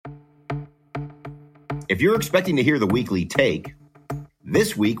If you're expecting to hear the weekly take,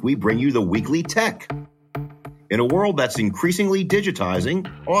 this week we bring you the weekly tech. In a world that's increasingly digitizing,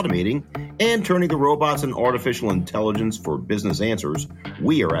 automating, and turning to robots and artificial intelligence for business answers,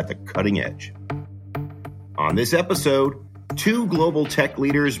 we are at the cutting edge. On this episode, two global tech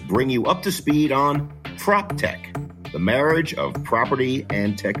leaders bring you up to speed on PropTech, the marriage of property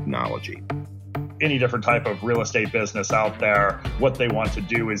and technology. Any different type of real estate business out there, what they want to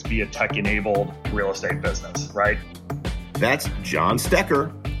do is be a tech-enabled real estate business, right? That's John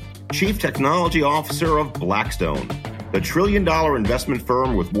Stecher, Chief Technology Officer of Blackstone, the trillion-dollar investment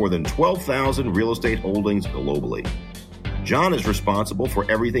firm with more than 12,000 real estate holdings globally. John is responsible for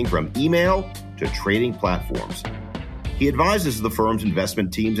everything from email to trading platforms. He advises the firm's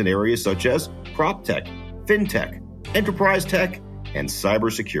investment teams in areas such as PropTech, FinTech, Enterprise Tech, and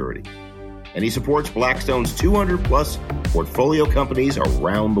cybersecurity. And he supports Blackstone's 200-plus portfolio companies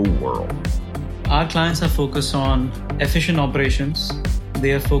around the world. Our clients are focused on efficient operations.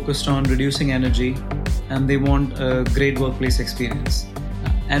 They are focused on reducing energy, and they want a great workplace experience.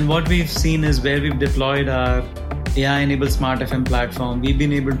 And what we've seen is where we've deployed our AI-enabled Smart FM platform, we've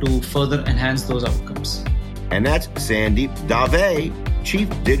been able to further enhance those outcomes. And that's Sandeep Davé, Chief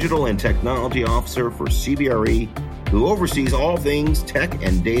Digital and Technology Officer for CBRE, who oversees all things tech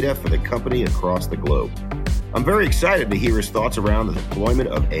and data for the company across the globe. I'm very excited to hear his thoughts around the deployment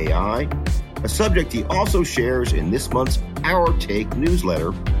of AI, a subject he also shares in this month's Our Take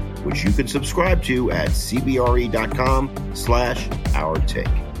newsletter, which you can subscribe to at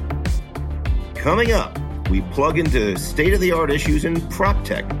cbre.com/OurTake. Coming up, we plug into state-of-the-art issues in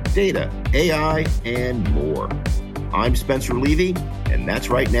PropTech, data, AI, and more. I'm Spencer Levy, and that's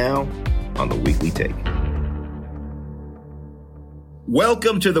right now on the Weekly Take.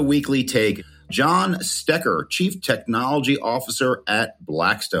 Welcome to the Weekly Take. John Stecher, Chief Technology Officer at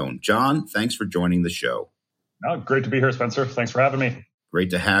Blackstone. John, thanks for joining the show. Oh, great to be here, Spencer. Thanks for having me. Great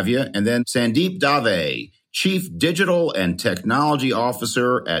to have you. And then Sandeep Davé, Chief Digital and Technology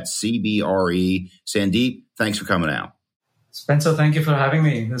Officer at CBRE. Sandeep, thanks for coming out. Spencer, thank you for having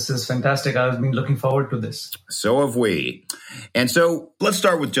me. This is fantastic. I've been looking forward to this. So have we. And so let's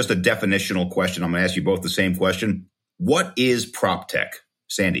start with just a definitional question. I'm going to ask you both the same question. What is PropTech?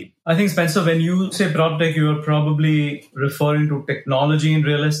 Sandeep. I think, Spencer, when you say PropTech, you are probably referring to technology in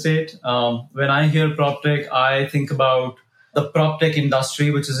real estate. When I hear PropTech, I think about the PropTech industry,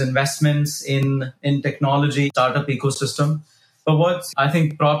 which is investments in technology, startup ecosystem. But what I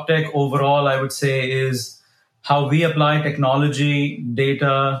think PropTech overall, I would say, is how we apply technology,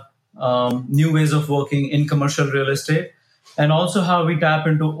 data, new ways of working in commercial real estate, and also how we tap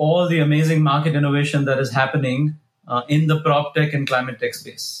into all the amazing market innovation that is happening in the PropTech and climate tech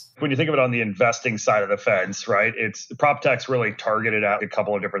space. When you think of it on the investing side of the fence, right, PropTech's really targeted at a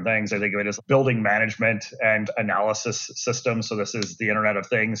couple of different things. I think of it as building management and analysis systems. So this is the Internet of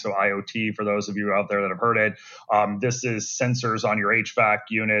Things, so IoT for those of you out there that have heard it. This is sensors on your HVAC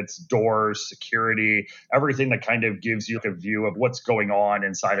units, doors, security, everything that kind of gives you a view of what's going on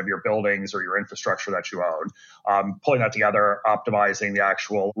inside of your buildings or your infrastructure that you own. Pulling that together, optimizing the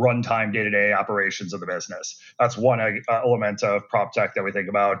actual runtime day-to-day operations of the business. That's one element of PropTech that we think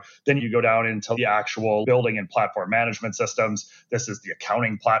about. Then you go down into the actual building and platform management systems. This is the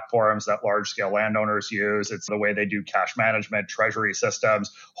accounting platforms that large-scale landowners use. It's the way they do cash management, treasury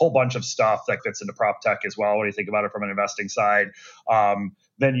systems, whole bunch of stuff that fits into PropTech as well when you think about it from an investing side.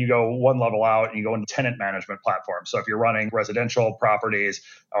 Then you go one level out and you go into tenant management platforms. So if you're running residential properties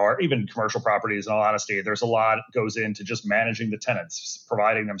or even commercial properties, in all honesty, there's a lot that goes into just managing the tenants,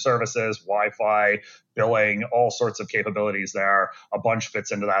 providing them services, Wi-Fi, billing, all sorts of capabilities there. A bunch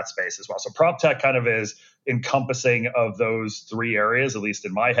fits into that space as well. So PropTech kind of is encompassing of those three areas, at least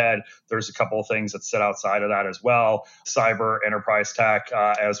in my head. There's a couple of things that sit outside of that as well. Cyber, enterprise tech,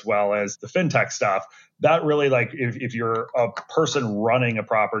 as well as the fintech stuff. That really, like, if you're a person running a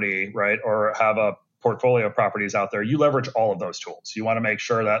property, right, or have a portfolio of properties out there, you leverage all of those tools. You want to make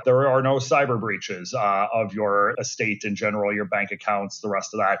sure that there are no cyber breaches of your estate in general, your bank accounts, the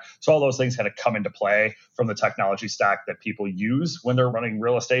rest of that. So all those things kind of come into play from the technology stack that people use when they're running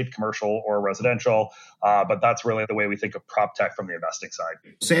real estate, commercial or residential. But that's really the way we think of PropTech from the investing side.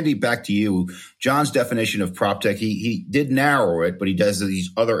 Sandy, back to you. John's definition of PropTech, he did narrow it, but he does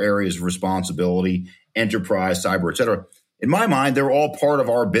these other areas of responsibility, enterprise, cyber, et cetera. In my mind, they're all part of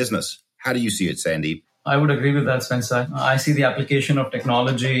our business. How do you see it, Sandeep? I would agree with that, Spencer. I see the application of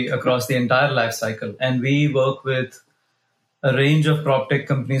technology across the entire life cycle. And we work with a range of PropTech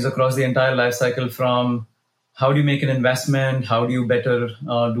companies across the entire life cycle, from how do you make an investment, how do you better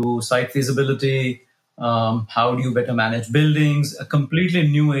do site feasibility, How do you better manage buildings? A completely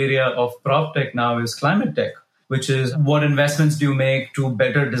new area of PropTech now is climate tech, which is what investments do you make to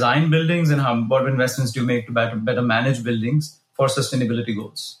better design buildings and what investments do you make to better manage buildings for sustainability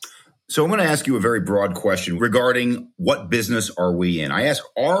goals. So I'm going to ask you a very broad question regarding what business are we in? I ask,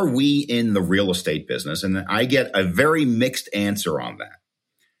 are we in the real estate business? And I get a very mixed answer on that.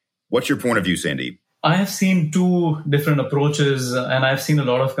 What's your point of view, Sandeep? I have seen two different approaches, and I've seen a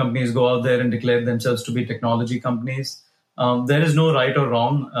lot of companies go out there and declare themselves to be technology companies. There is no right or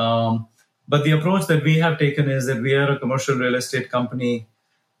wrong. But the approach that we have taken is that we are a commercial real estate company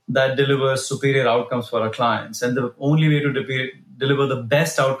that delivers superior outcomes for our clients. And the only way to deliver the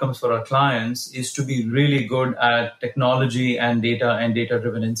best outcomes for our clients is to be really good at technology and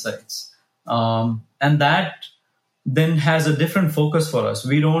data-driven insights. And that then has a different focus for us.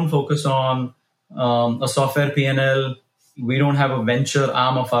 We don't focus on a software P&L. We don't have a venture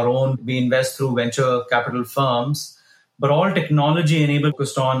arm of our own. We invest through venture capital firms. But all technology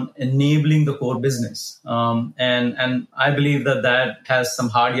focused on enabling the core business. And I believe that has some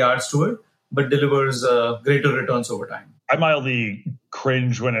hard yards to it, but delivers greater returns over time. I mildly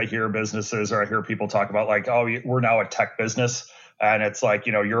cringe when I hear businesses or I hear people talk about like, oh, we're now a tech business. And it's like,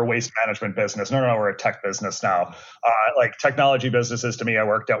 you're a waste management business. No, we're a tech business now. Like technology businesses, to me, I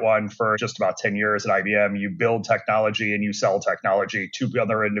worked at one for just about 10 years at IBM. You build technology and you sell technology to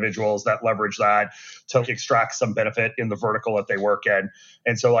other individuals that leverage that to extract some benefit in the vertical that they work in.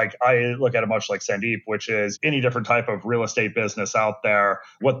 And so like, I look at it much like Sandeep, which is any different type of real estate business out there.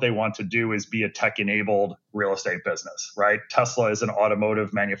 What they want to do is be a tech-enabled real estate business, right? Tesla is an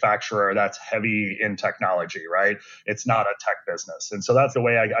automotive manufacturer that's heavy in technology, right? It's not a tech business. And so that's the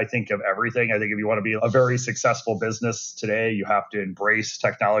way I think of everything. I think if you want to be a very successful business today, you have to embrace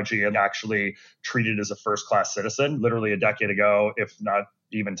technology and actually treat it as a first-class citizen. Literally a decade ago, if not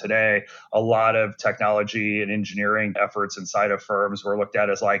even today, a lot of technology and engineering efforts inside of firms were looked at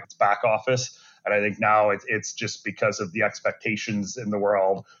as like it's back office. And I think now it's just because of the expectations in the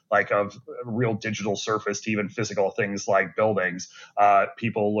world, like of real digital surface to even physical things like buildings.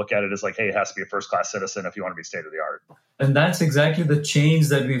 People look at it as like, hey, it has to be a first-class citizen if you want to be state of the art. And that's exactly the change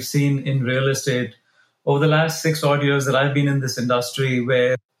that we've seen in real estate over the last 6 odd years that I've been in this industry,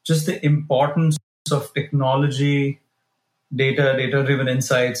 where just the importance of technology, data-driven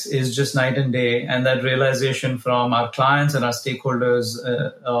insights is just night and day. And that realization from our clients and our stakeholders.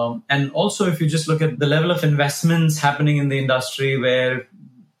 And also, if you just look at the level of investments happening in the industry, where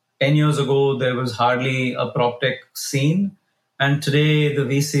 10 years ago, there was hardly a PropTech scene. And today, the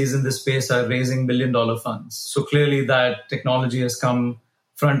VCs in this space are raising billion-dollar funds. So clearly that technology has come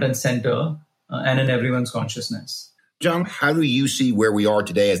front and center and in everyone's consciousness. John, how do you see where we are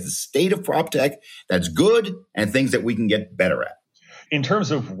today as the state of PropTech that's good and things that we can get better at? In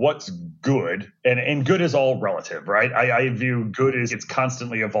terms of what's good, and good is all relative, right? I view good as it's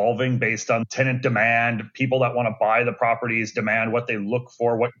constantly evolving based on tenant demand, people that want to buy the properties demand, what they look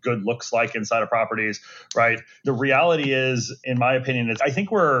for, what good looks like inside of properties, right? The reality is, in my opinion, is I think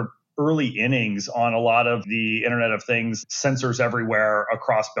we're early innings on a lot of the Internet of Things, sensors everywhere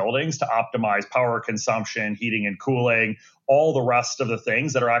across buildings to optimize power consumption, heating and cooling, all the rest of the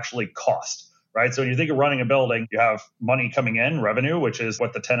things that are actually cost. Right. So when you think of running a building, you have money coming in, revenue, which is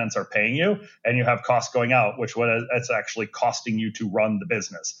what the tenants are paying you, and you have costs going out, which it's actually costing you to run the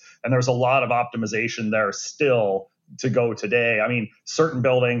business. And there's a lot of optimization there still to go today. I mean, certain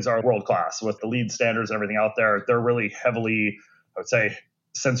buildings are world class with the LEED standards and everything out there. They're really heavily, I would say,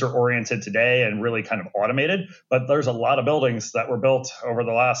 sensor oriented today and really kind of automated. But there's a lot of buildings that were built over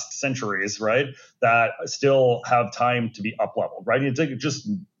the last centuries, right, that still have time to be up leveled, right? You take just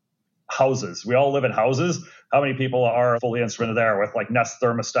houses. We all live in houses. How many people are fully instrumented there with like Nest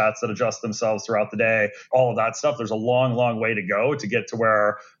thermostats that adjust themselves throughout the day? All of that stuff. There's a long, long way to go to get to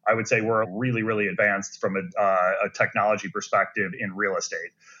where I would say we're really, really advanced from a technology perspective in real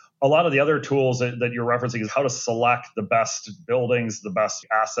estate. A lot of the other tools that you're referencing is how to select the best buildings, the best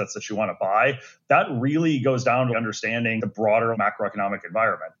assets that you want to buy. That really goes down to understanding the broader macroeconomic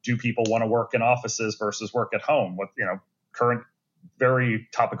environment. Do people want to work in offices versus work at home? What, current very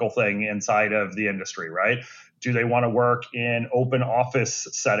topical thing inside of the industry, right? Do they want to work in open office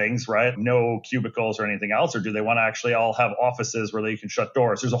settings, right? No cubicles or anything else? Or do they want to actually all have offices where they can shut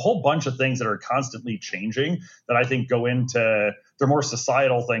doors? There's a whole bunch of things that are constantly changing that I think go into, they're more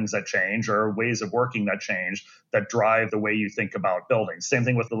societal things that change or ways of working that change that drive the way you think about buildings. Same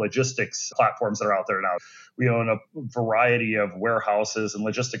thing with the logistics platforms that are out there now. We own a variety of warehouses and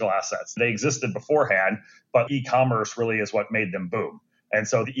logistical assets. They existed beforehand, but e-commerce really is what made them boom. And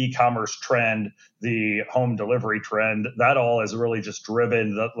so the e-commerce trend, the home delivery trend, that all has really just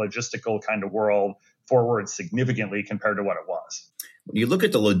driven the logistical kind of world forward significantly compared to what it was. When you look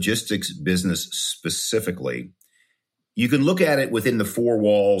at the logistics business specifically, you can look at it within the four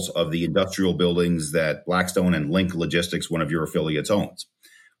walls of the industrial buildings that Blackstone and Link Logistics, one of your affiliates, owns.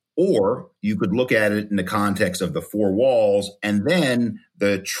 Or you could look at it in the context of the four walls and then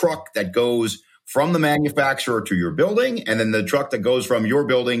the truck that goes from the manufacturer to your building, and then the truck that goes from your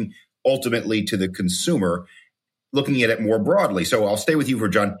building ultimately to the consumer, looking at it more broadly. So I'll stay with you for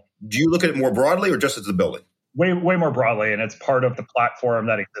John. Do you look at it more broadly or just as the building? Way more broadly, and it's part of the platform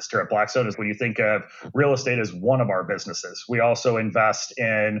that exists here at Blackstone. Is when you think of real estate as one of our businesses, we also invest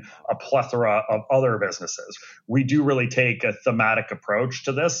in a plethora of other businesses. We do really take a thematic approach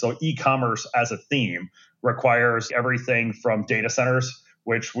to this. So e-commerce as a theme requires everything from data centers,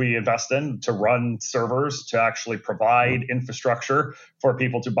 which we invest in, to run servers, to actually provide infrastructure for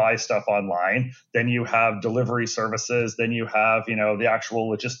people to buy stuff online. Then you have delivery services. Then you have, the actual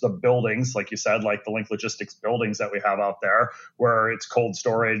the buildings, like you said, like the Link Logistics buildings that we have out there, where it's cold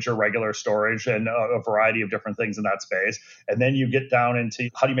storage or regular storage and a variety of different things in that space. And then you get down into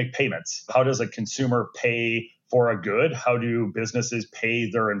how do you make payments? How does a consumer pay for a good? How do businesses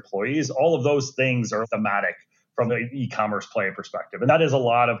pay their employees? All of those things are thematic from the e-commerce play perspective. And that is a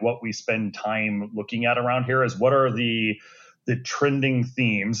lot of what we spend time looking at around here, is what are the trending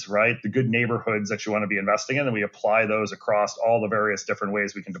themes, right? The good neighborhoods that you want to be investing in, and we apply those across all the various different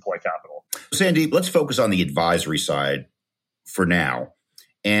ways we can deploy capital. Sandeep, let's focus on the advisory side for now.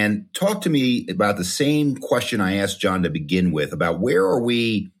 And talk to me about the same question I asked John to begin with, about where are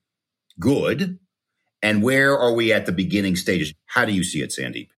we good and where are we at the beginning stages? How do you see it,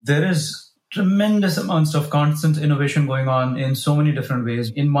 Sandeep? There is tremendous amounts of constant innovation going on in so many different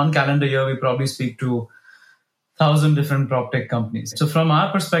ways. In one calendar year, we probably speak to 1,000 different PropTech companies. So from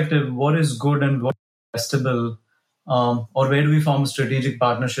our perspective, what is good and what is investable, or where do we form a strategic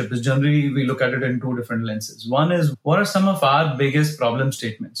partnership, is generally we look at it in two different lenses. One is, what are some of our biggest problem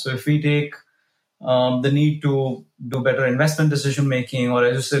statements? So if we take the need to do better investment decision making, or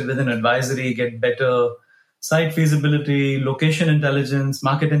as you said, within advisory, get better site feasibility, location intelligence,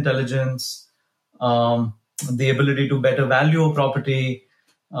 market intelligence, the ability to better value a property,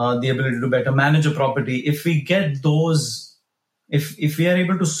 the ability to better manage a property. If we get those, if we are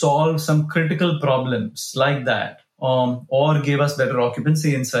able to solve some critical problems like that, or give us better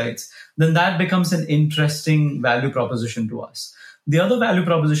occupancy insights, then that becomes an interesting value proposition to us. The other value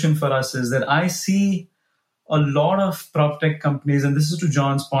proposition for us is that I see a lot of PropTech companies, and this is to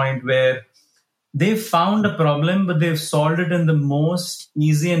John's point, where they've found a problem, but they've solved it in the most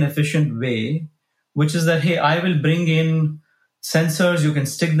easy and efficient way, which is that, hey, I will bring in sensors, you can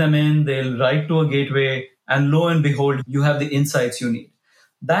stick them in, they'll write to a gateway, and lo and behold, you have the insights you need.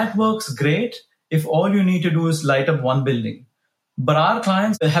 That works great if all you need to do is light up one building. But our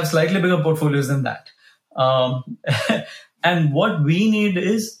clients have slightly bigger portfolios than that. And what we need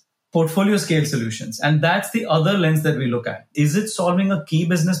is portfolio scale solutions. And that's the other lens that we look at. Is it solving a key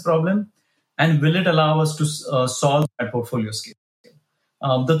business problem? And will it allow us to solve at portfolio scale?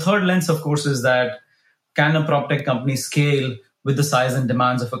 The third lens, of course, is that can a PropTech company scale with the size and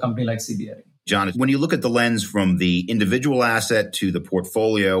demands of a company like CBRE? John, when you look at the lens from the individual asset to the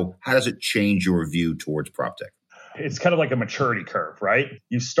portfolio, how does it change your view towards PropTech? It's kind of like a maturity curve, right?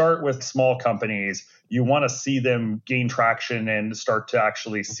 You start with small companies. You want to see them gain traction and start to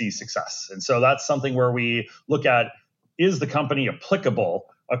actually see success. And so that's something where we look at, is the company applicable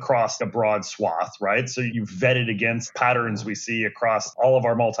across a broad swath, right? So you vet it against patterns we see across all of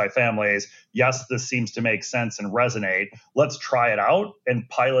our multifamilies. Yes, this seems to make sense and resonate. Let's try it out and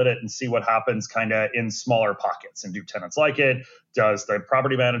pilot it and see what happens kind of in smaller pockets. And do tenants like it? Does the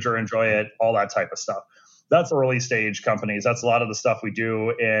property manager enjoy it? All that type of stuff. That's early stage companies. That's a lot of the stuff we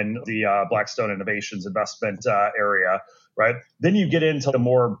do in the Blackstone Innovations investment area, right? Then you get into the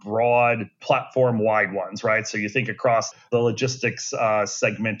more broad platform-wide ones, right? So you think across the logistics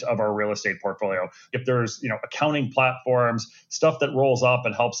segment of our real estate portfolio. If there's accounting platforms, stuff that rolls up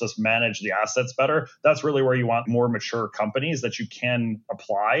and helps us manage the assets better, that's really where you want more mature companies that you can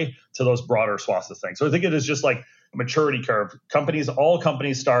apply to those broader swaths of things. So I think it is just like a maturity curve. All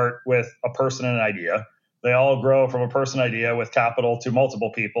companies start with a person and an idea. They all grow from a person idea with capital to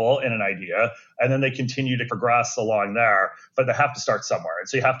multiple people in an idea, and then they continue to progress along there. But they have to start somewhere. And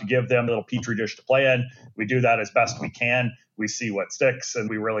so you have to give them a little petri dish to play in. We do that as best we can. We see what sticks, and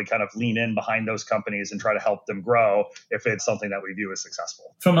we really kind of lean in behind those companies and try to help them grow if it's something that we view as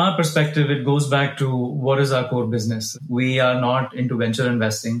successful. From our perspective, it goes back to what is our core business. We are not into venture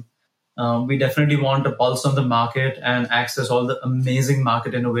investing. We definitely want a pulse on the market and access all the amazing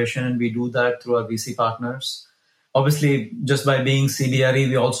market innovation, and we do that through our VC partners. Obviously, just by being CBRE,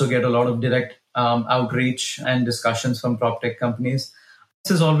 we also get a lot of direct outreach and discussions from PropTech companies,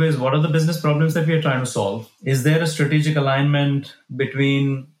 this is always, what are the business problems that we are trying to solve? Is there a strategic alignment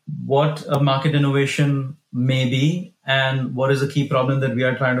between what a market innovation may be and what is a key problem that we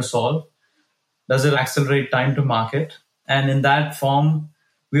are trying to solve? Does it accelerate time to market? And in that form,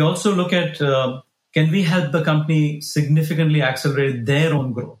 we also look at, can we help the company significantly accelerate their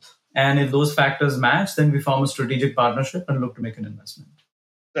own growth? And if those factors match, then we form a strategic partnership and look to make an investment.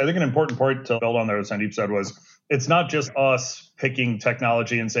 I think an important point to build on there, as Sandeep said, was it's not just us picking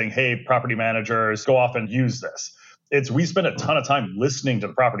technology and saying, hey, property managers, go off and use this. We spend a ton of time listening to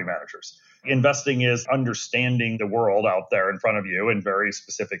the property managers. Investing is understanding the world out there in front of you in very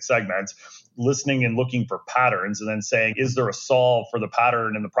specific segments, listening and looking for patterns, and then saying, is there a solve for the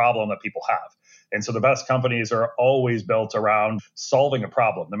pattern and the problem that people have? And so the best companies are always built around solving a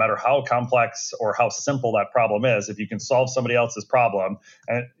problem, no matter how complex or how simple that problem is. If you can solve somebody else's problem,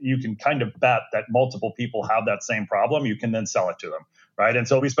 and you can kind of bet that multiple people have that same problem, you can then sell it to them, right? And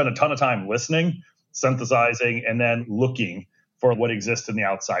so we spend a ton of time listening, synthesizing, and then looking for what exists in the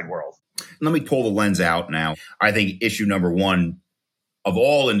outside world. Let me pull the lens out now. I think issue number one of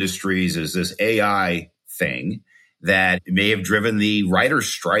all industries is this AI thing that may have driven the writer's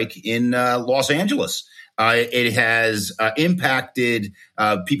strike in Los Angeles. It has impacted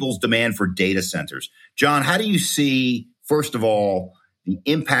people's demand for data centers. John, how do you see, first of all, the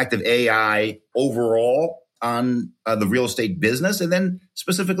impact of AI overall on the real estate business and then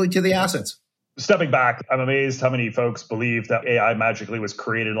specifically to the assets? Stepping back, I'm amazed how many folks believe that AI magically was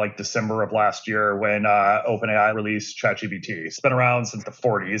created like December of last year when OpenAI released ChatGPT. It's been around since the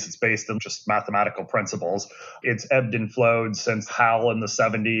 40s. It's based on just mathematical principles. It's ebbed and flowed since HAL in the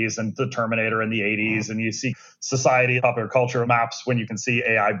 70s and the Terminator in the 80s. And you see society, popular culture maps when you can see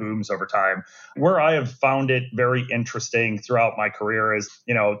AI booms over time. Where I have found it very interesting throughout my career is,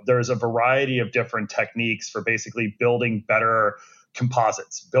 there's a variety of different techniques for basically building better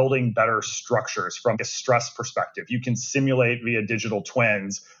composites, building better structures from a stress perspective. You can simulate via digital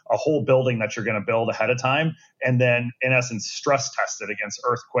twins a whole building that you're going to build ahead of time, and then in essence stress test it against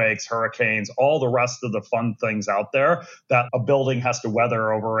earthquakes, hurricanes, all the rest of the fun things out there that a building has to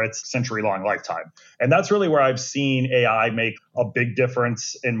weather over its century-long lifetime. And that's really where I've seen AI make a big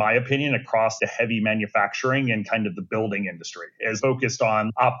difference, in my opinion, across the heavy manufacturing and kind of the building industry, is focused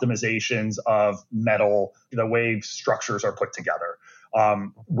on optimizations of metal, the way structures are put together.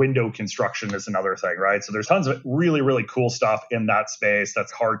 Window construction is another thing, right? So there's tons of really, really cool stuff in that space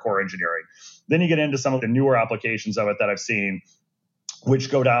that's hardcore engineering. Then you get into some of the newer applications of it that I've seen,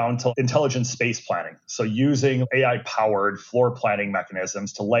 which go down to intelligent space planning. So using AI-powered floor planning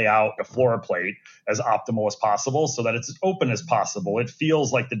mechanisms to lay out a floor plate as optimal as possible so that it's as open as possible. It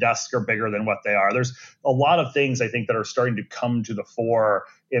feels like the desks are bigger than what they are. There's a lot of things I think that are starting to come to the fore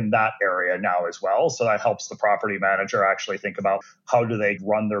in that area now as well. So that helps the property manager actually think about how do they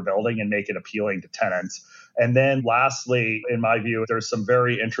run their building and make it appealing to tenants. And then lastly, in my view, there's some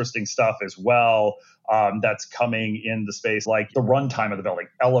very interesting stuff as well that's coming in the space, like the runtime of the building,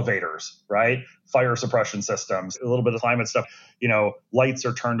 elevators, right? Fire suppression systems, a little bit of climate stuff. Lights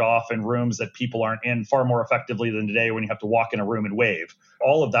are turned off in rooms that people aren't in far more effectively than today when you have to walk in a room and wave.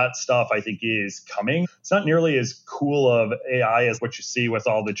 All of that stuff, I think, is coming. It's not nearly as cool of AI as what you see with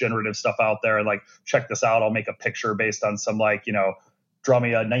all the generative stuff out there. Like, check this out, I'll make a picture based on some draw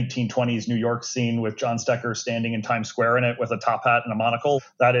me a 1920s New York scene with John Stecher standing in Times Square in it with a top hat and a monocle.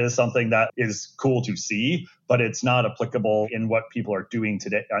 That is something that is cool to see, but it's not applicable in what people are doing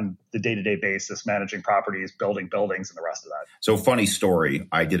today on the day-to-day basis, managing properties, building buildings, and the rest of that. So funny story.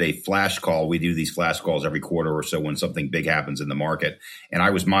 I did a flash call. We do these flash calls every quarter or so when something big happens in the market. And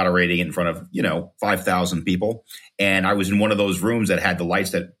I was moderating it in front of, 5,000 people. And I was in one of those rooms that had the lights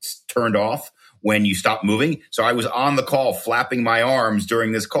that turned off when you stop moving. So I was on the call flapping my arms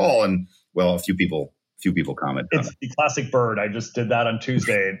during this call. And a few people commented. It's the classic bird. I just did that on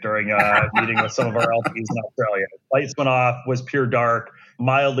Tuesday during a meeting with some of our LPs in Australia. Lights went off, was pure dark,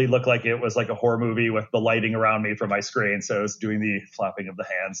 mildly looked like it was like a horror movie with the lighting around me from my screen. So I was doing the flapping of the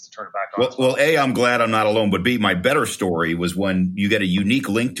hands to turn it back on. Well, A, I'm glad I'm not alone. But B, my better story was when you get a unique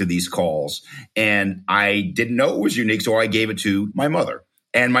link to these calls. And I didn't know it was unique, so I gave it to my mother.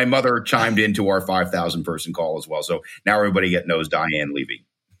 And my mother chimed into our 5,000 person call as well. So now everybody knows Diane Levy.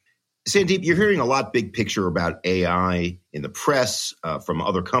 Sandeep, you're hearing a lot big picture about AI in the press from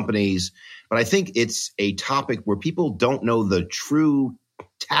other companies, but I think it's a topic where people don't know the true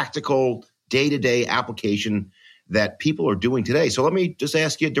tactical day-to-day application that people are doing today. So let me just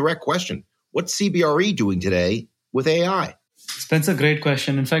ask you a direct question. What's CBRE doing today with AI? Spencer, great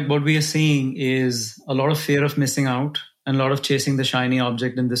question. In fact, what we are seeing is a lot of fear of missing out and a lot of chasing the shiny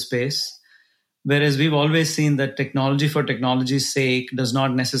object in this space. Whereas we've always seen that technology for technology's sake does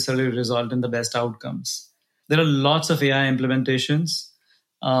not necessarily result in the best outcomes. There are lots of AI implementations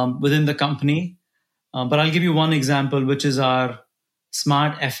within the company, but I'll give you one example, which is our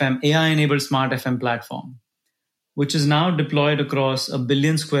smart FM, AI-enabled smart FM platform, which is now deployed across 1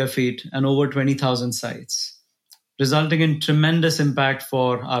 billion square feet and over 20,000 sites, resulting in tremendous impact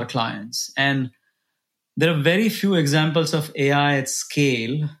for our clients. And there are very few examples of AI at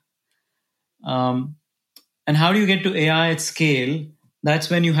scale. And how do you get to AI at scale? That's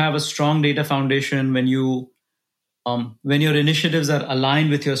when you have a strong data foundation, when your initiatives are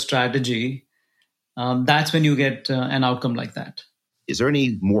aligned with your strategy. That's when you get an outcome like that. Is there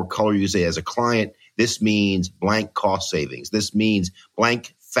any more color you say as a client? This means blank cost savings. This means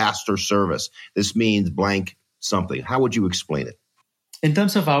blank faster service. This means blank something. How would you explain it? In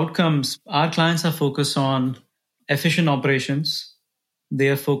terms of outcomes, our clients are focused on efficient operations. They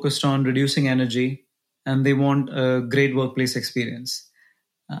are focused on reducing energy, and they want a great workplace experience.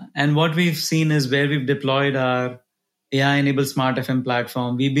 And what we've seen is where we've deployed our AI-enabled Smart FM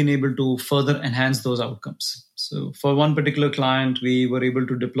platform, we've been able to further enhance those outcomes. So for one particular client, we were able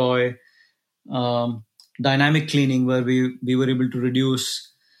to deploy dynamic cleaning, where we were able to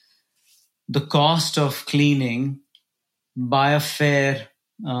reduce the cost of cleaning by a fair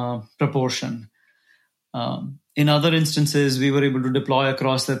proportion. In other instances, we were able to deploy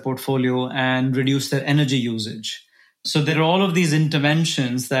across their portfolio and reduce their energy usage. So there are all of these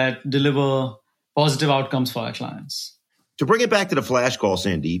interventions that deliver positive outcomes for our clients. To bring it back to the flash call,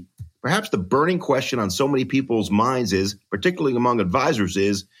 Sandeep, perhaps the burning question on so many people's minds is, particularly among advisors,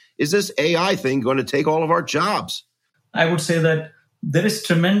 is this AI thing going to take all of our jobs? I would say that there is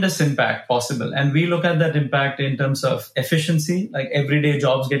tremendous impact possible. And we look at that impact in terms of efficiency, like everyday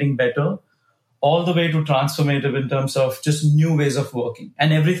jobs getting better, all the way to transformative in terms of just new ways of working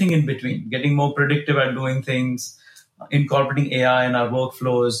and everything in between, getting more predictive at doing things, incorporating AI in our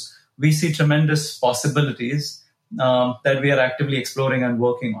workflows. We see tremendous possibilities that we are actively exploring and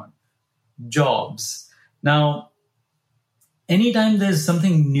working on. Jobs. Now, anytime there's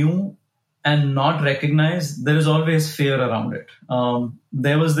something new and not recognized, there is always fear around it.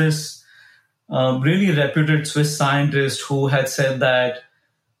 There was this really reputed Swiss scientist who had said that,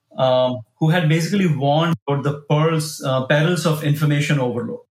 who had basically warned about the perils of information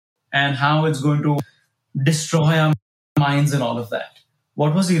overload and how it's going to destroy our minds and all of that.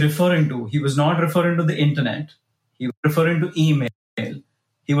 What was he referring to? He was not referring to the internet. He was referring to email.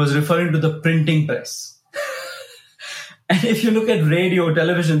 He was referring to the printing press. And if you look at radio,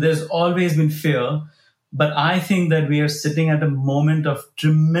 television, there's always been fear. But I think that we are sitting at a moment of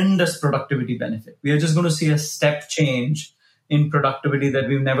tremendous productivity benefit. We are just going to see a step change in productivity that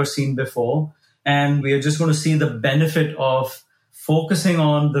we've never seen before. And we are just going to see the benefit of focusing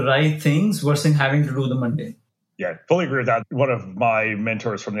on the right things versus having to do the mundane. Yeah, fully agree with that. One of my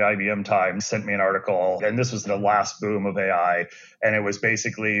mentors from the IBM time sent me an article, and this was the last boom of AI. And it was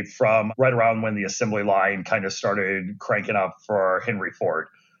basically from right around when the assembly line kind of started cranking up for Henry Ford.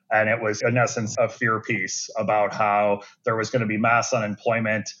 And it was, in essence, a fear piece about how there was going to be mass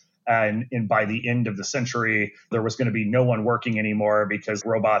unemployment. And by the end of the century, there was going to be no one working anymore because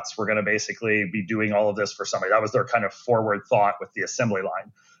robots were going to basically be doing all of this for somebody. That was their kind of forward thought with the assembly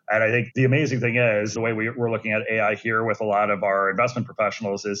line. And I think the amazing thing is the way we're looking at AI here with a lot of our investment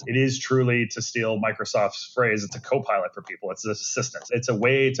professionals is it is truly, to steal Microsoft's phrase, it's a co-pilot for people. It's an assistant. It's a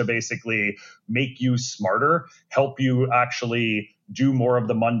way to basically make you smarter, help you actually do more of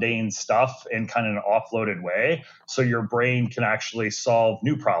the mundane stuff in kind of an offloaded way. So your brain can actually solve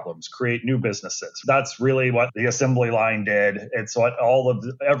new problems, create new businesses. That's really what the assembly line did. It's what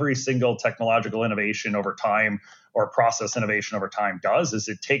every single technological innovation over time or process innovation over time does, is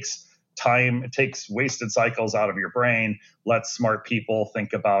it takes time, it takes wasted cycles out of your brain, lets smart people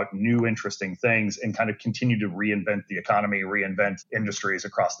think about new interesting things and kind of continue to reinvent the economy, reinvent industries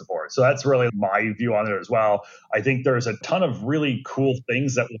across the board. So that's really my view on it as well. I think there's a ton of really cool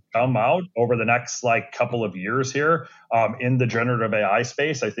things that will come out over the next couple of years here in the generative AI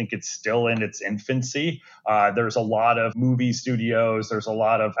space. I think it's still in its infancy. There's a lot of movie studios. There's a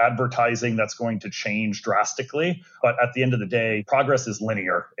lot of advertising that's going to change drastically. But at the end of the day, progress is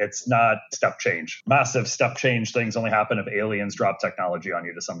linear. It's not step change. Massive step change things only happen if aliens drop technology on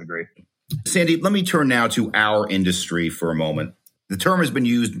you to some degree. Sandeep, let me turn now to our industry for a moment. The term has been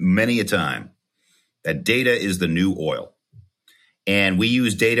used many a time that data is the new oil. And we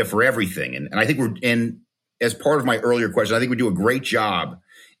use data for everything. And I think as part of my earlier question, I think we do a great job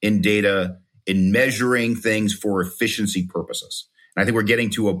in data in measuring things for efficiency purposes. And I think we're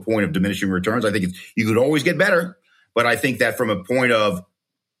getting to a point of diminishing returns. I think you could always get better, but I think that from a point of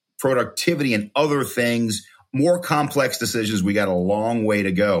productivity and other things, more complex decisions. We got a long way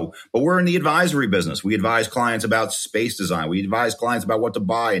to go, but we're in the advisory business. We advise clients about space design. We advise clients about what to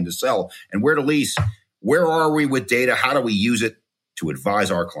buy and to sell and where to lease. Where are we with data? How do we use it to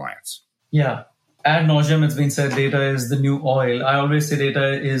advise our clients? Yeah. Ad nauseum, it's been said, data is the new oil. I always say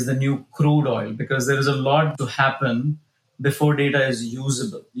data is the new crude oil because there is a lot to happen before data is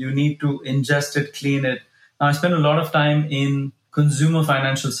usable. You need to ingest it, clean it. Now, I spend a lot of time in consumer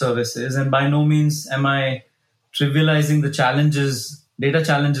financial services, and by no means am I trivializing the challenges, data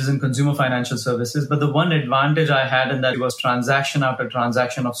challenges in consumer financial services. But the one advantage I had in that was transaction after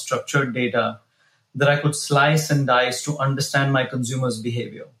transaction of structured data that I could slice and dice to understand my consumer's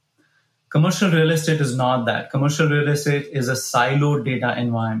behavior. Commercial real estate is not that. Commercial real estate is a siloed data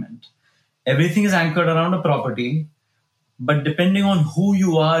environment. Everything is anchored around a property, but depending on who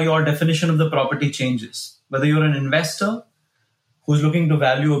you are, your definition of the property changes. Whether you're an investor who's looking to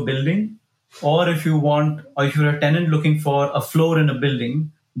value a building, or if you're a tenant looking for a floor in a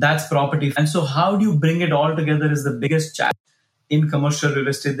building, that's property. And so how do you bring it all together is the biggest challenge in commercial real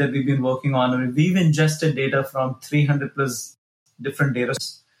estate that we've been working on. We've ingested data from 300 plus different data,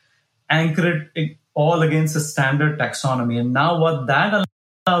 anchored it all against a standard taxonomy. And now what that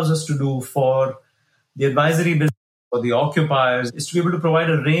allows us to do for the advisory business, for the occupiers, is to be able to provide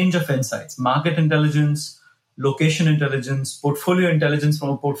a range of insights, market intelligence, location intelligence, portfolio intelligence from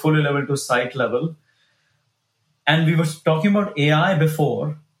a portfolio level to site level. And we were talking about AI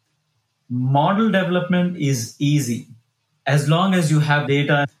before. Model development is easy as long as you have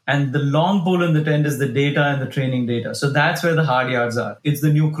data, and the long pole in the tent is the data and the training data. So that's where the hard yards are. It's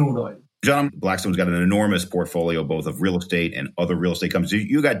the new crude oil. John, Blackstone's got an enormous portfolio, both of real estate and other real estate companies.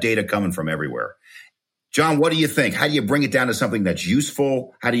 You got data coming from everywhere. John, what do you think? How do you bring it down to something that's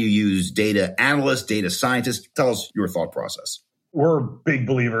useful? How do you use data analysts, data scientists? Tell us your thought process. We're big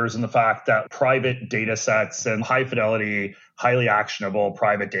believers in the fact that private data sets and high fidelity, highly actionable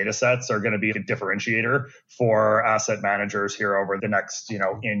private data sets are going to be a differentiator for asset managers here over the next,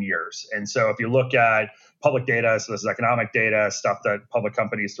 in years. And so if you look at public data, so this is economic data, stuff that public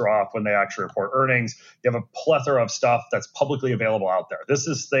companies throw off when they actually report earnings, you have a plethora of stuff that's publicly available out there. This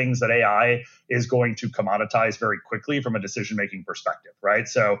is things that AI is going to commoditize very quickly from a decision-making perspective, right?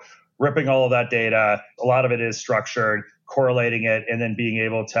 So ripping all of that data, a lot of it is structured, correlating it, and then being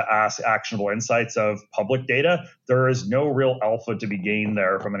able to ask actionable insights of public data. There is no real alpha to be gained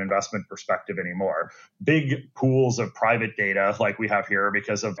there from an investment perspective anymore. Big pools of private data like we have here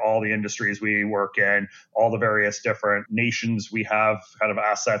because of all the industries we work in, all the various different nations we have kind of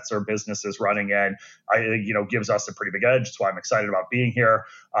assets or businesses running in, I think, gives us a pretty big edge. That's why I'm excited about being here.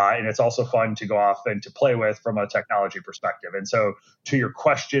 And it's also fun to go off and to play with from a technology perspective. And so to your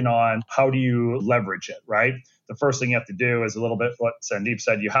question on how do you leverage it, right? The first thing you have to do is a little bit what Sandeep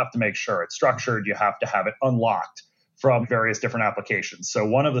said. You have to make sure it's structured. You have to have it unlocked from various different applications. So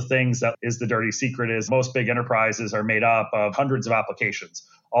one of the things that is the dirty secret is most big enterprises are made up of hundreds of applications.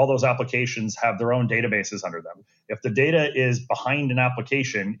 All those applications have their own databases under them. If the data is behind an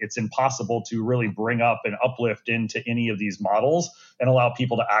application, it's impossible to really bring up and uplift into any of these models and allow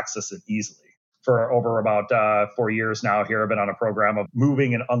people to access it easily. For over about 4 years now here, I've been on a program of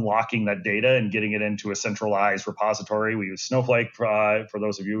moving and unlocking that data and getting it into a centralized repository. We use Snowflake for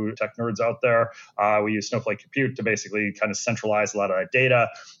those of you tech nerds out there. We use Snowflake Compute to basically kind of centralize a lot of that data.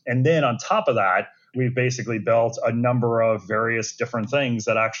 And then on top of that, we've basically built a number of various different things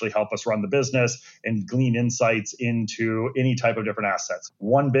that actually help us run the business and glean insights into any type of different assets.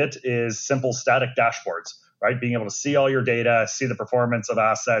 One bit is simple static dashboards, right? Being able to see all your data, see the performance of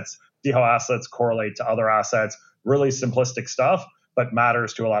assets, see how assets correlate to other assets, really simplistic stuff, but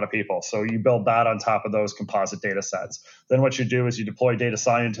matters to a lot of people. So you build that on top of those composite data sets. Then what you do is you deploy data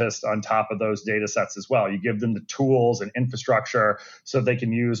scientists on top of those data sets as well. You give them the tools and infrastructure so they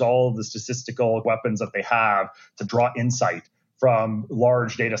can use all of the statistical weapons that they have to draw insight from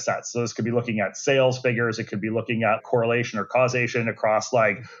large data sets. So this could be looking at sales figures. It could be looking at correlation or causation across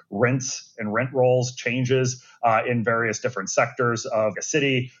like rents and rent rolls changes in various different sectors of a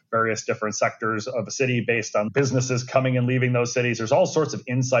city, various different sectors of a city based on businesses coming and leaving those cities. There's all sorts of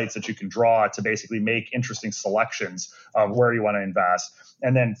insights that you can draw to basically make interesting selections of where you want to invest.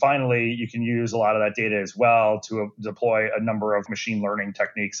 And then finally, you can use a lot of that data as well to deploy a number of machine learning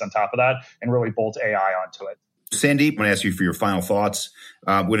techniques on top of that and really bolt AI onto it. Sandeep, I'm going to ask you for your final thoughts.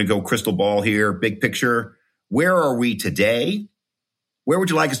 We're going to go crystal ball here, big picture. Where are we today? Where would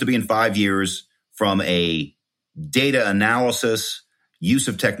you like us to be in 5 years from a data analysis, use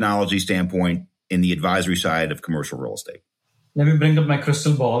of technology standpoint in the advisory side of commercial real estate? Let me bring up my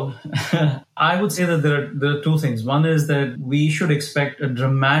crystal ball. I would say that there are two things. One is that we should expect a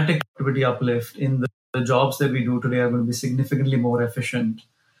dramatic productivity uplift in the jobs that we do today are going to be significantly more efficient.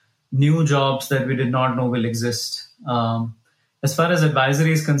 New jobs that we did not know will exist. As far as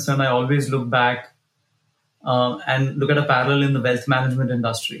advisory is concerned, I always look back and look at a parallel in the wealth management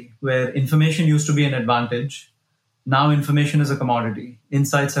industry, where information used to be an advantage. Now information is a commodity.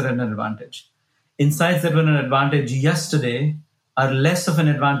 Insights are an advantage. Insights that were an advantage yesterday are less of an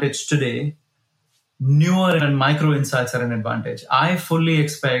advantage today. Newer and micro insights are an advantage. I fully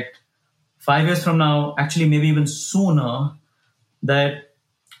expect 5 years from now, actually maybe even sooner, that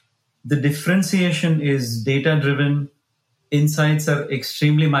the differentiation is data-driven, insights are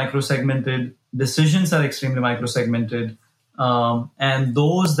extremely micro-segmented, decisions are extremely micro-segmented, and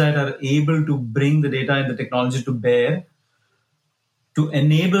those that are able to bring the data and the technology to bear to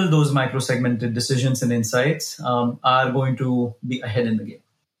enable those micro-segmented decisions and insights are going to be ahead in the game.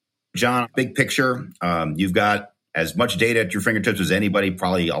 John, big picture, you've got as much data at your fingertips as anybody,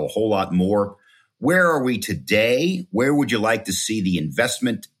 probably a whole lot more. Where are we today? Where would you like to see the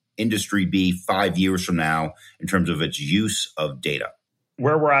investment industry be 5 years from now in terms of its use of data?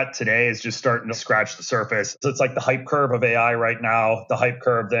 Where we're at today is just starting to scratch the surface. So it's like the hype curve of AI right now. The hype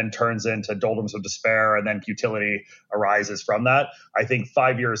curve then turns into doldrums of despair, and then utility arises from that. I think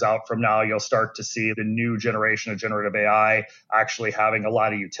 5 years out from now, you'll start to see the new generation of generative AI actually having a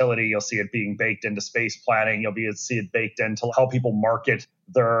lot of utility. You'll see it being baked into space planning. You'll see it baked into how people market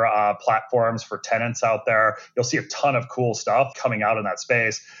their platforms for tenants out there. You'll see a ton of cool stuff coming out in that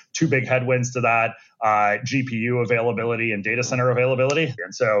space. Two big headwinds to that, GPU availability and data center availability.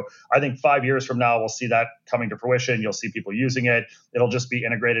 And so I think 5 years from now, we'll see that coming to fruition. You'll see people using it. It'll just be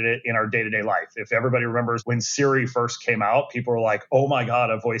integrated in our day-to-day life. If everybody remembers when Siri first came out, people were like, oh my God,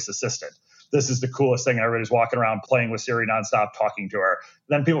 a voice assistant. This is the coolest thing. Everybody's walking around playing with Siri nonstop, talking to her.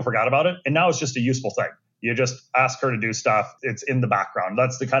 Then people forgot about it. And now it's just a useful thing. You just ask her to do stuff. It's in the background.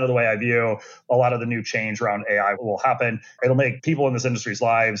 That's the kind of the way I view a lot of the new change around AI will happen. It'll make people in this industry's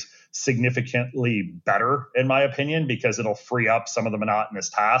lives significantly better, in my opinion, because it'll free up some of the monotonous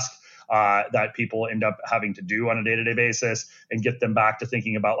tasks that people end up having to do on a day-to-day basis and get them back to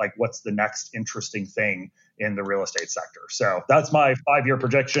thinking about like what's the next interesting thing in the real estate sector. So that's my 5-year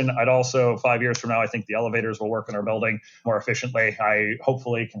projection. I'd also 5 years from now, I think the elevators will work in our building more efficiently. I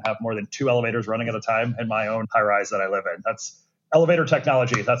hopefully can have more than 2 elevators running at a time in my own high rise that I live in. That's elevator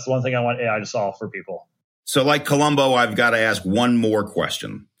technology. That's the one thing I want AI to solve for people. So like Columbo, I've got to ask one more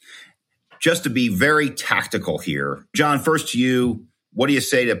question. Just to be very tactical here. John, first to you. What do you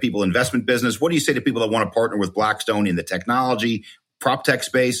say to people in investment business? What do you say to people that want to partner with Blackstone in the technology, PropTech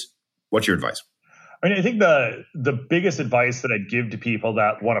space? What's your advice? I mean, I think the biggest advice that I'd give to people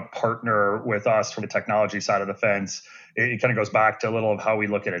that want to partner with us from the technology side of the fence, it kind of goes back to a little of how we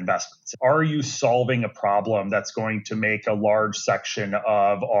look at investments. Are you solving a problem that's going to make a large section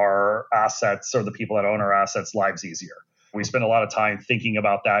of our assets or the people that own our assets lives easier? We spend a lot of time thinking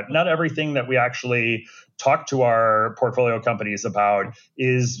about that. Not everything that we actually talk to our portfolio companies about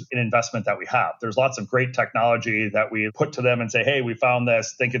is an investment that we have. There's lots of great technology that we put to them and say, hey, we found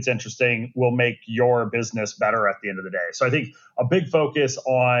this, think it's interesting, we'll make your business better at the end of the day. So I think a big focus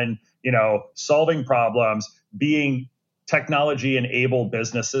on, solving problems, being technology-enabled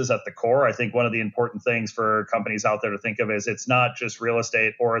businesses at the core. I think one of the important things for companies out there to think of is it's not just real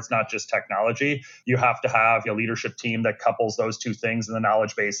estate or it's not just technology. You have to have a leadership team that couples those two things and the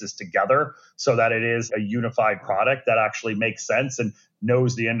knowledge bases together so that it is a unified product that actually makes sense and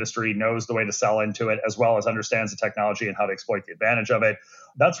knows the industry, knows the way to sell into it, as well as understands the technology and how to exploit the advantage of it.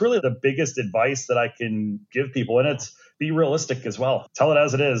 That's really the biggest advice that I can give people. And it's be realistic as well. Tell it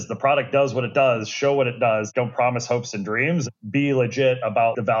as it is. The product does what it does. Show what it does. Don't promise hopes and dreams. Be legit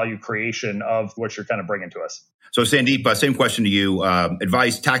about the value creation of what you're kind of bringing to us. So Sandeep, same question to you.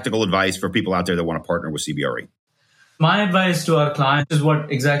 Tactical advice for people out there that want to partner with CBRE. My advice to our clients is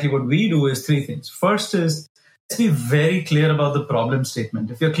exactly what we do is 3 things. First is, let's be very clear about the problem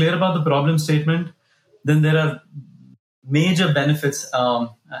statement. If you're clear about the problem statement, then there are major benefits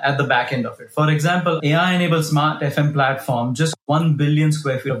at the back end of it. For example, AI-enabled smart FM platform, just 1 billion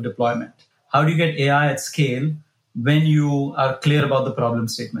square feet of deployment. How do you get AI at scale when you are clear about the problem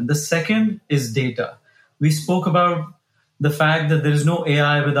statement? The second is data. We spoke about the fact that there is no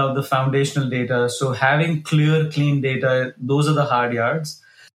AI without the foundational data. So having clear, clean data, those are the hard yards.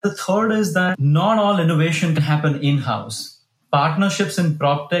 The third is that not all innovation can happen in-house. Partnerships in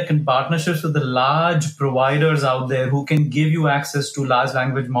PropTech and partnerships with the large providers out there who can give you access to large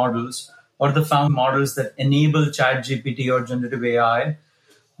language models or the found models that enable ChatGPT or generative AI,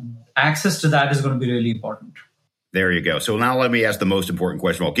 access to that is going to be really important. There you go. So now let me ask the most important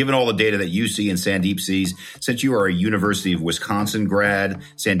question. Well, given all the data that you see and Sandeep sees, since you are a University of Wisconsin grad,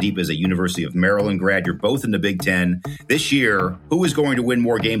 Sandeep is a University of Maryland grad, you're both in the Big Ten. This year, who is going to win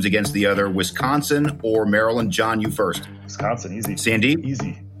more games against the other, Wisconsin or Maryland? John, you first. Wisconsin, easy. Sandeep?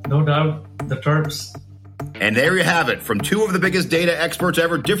 Easy. No doubt, the Terps. And there you have it. From two of the biggest data experts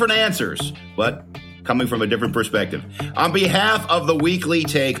ever, different answers, but coming from a different perspective. On behalf of the Weekly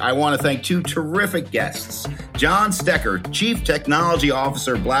Take, I want to thank two terrific guests, John Stecher, Chief Technology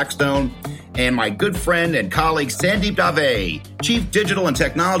Officer, Blackstone, and my good friend and colleague, Sandeep Davé, Chief Digital and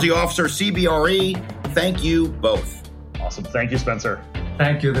Technology Officer, CBRE. Thank you both. Awesome. Thank you, Spencer.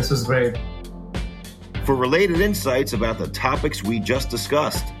 Thank you. This was great. For related insights about the topics we just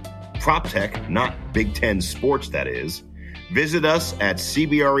discussed, PropTech, not Big Ten sports, that is, visit us at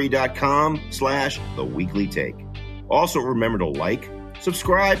cbre.com/theweeklytake. Also, remember to like,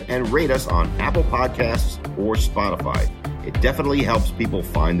 subscribe, and rate us on Apple Podcasts or Spotify. It definitely helps people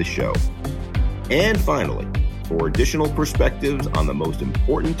find the show. And finally, for additional perspectives on the most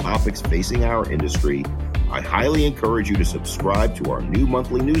important topics facing our industry, I highly encourage you to subscribe to our new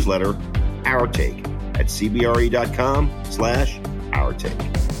monthly newsletter, Our Take, at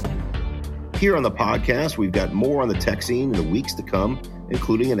cbre.com/OurTake. Here on the podcast, we've got more on the tech scene in the weeks to come,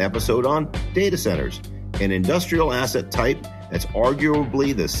 including an episode on data centers, an industrial asset type that's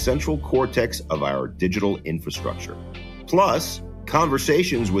arguably the central cortex of our digital infrastructure. Plus,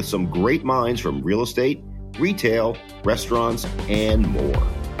 conversations with some great minds from real estate, retail, restaurants, and more,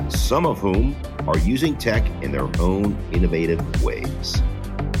 some of whom are using tech in their own innovative ways.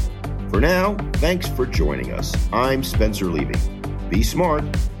 For now, thanks for joining us. I'm Spencer Levy. Be smart,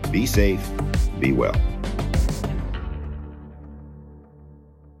 be safe, be well.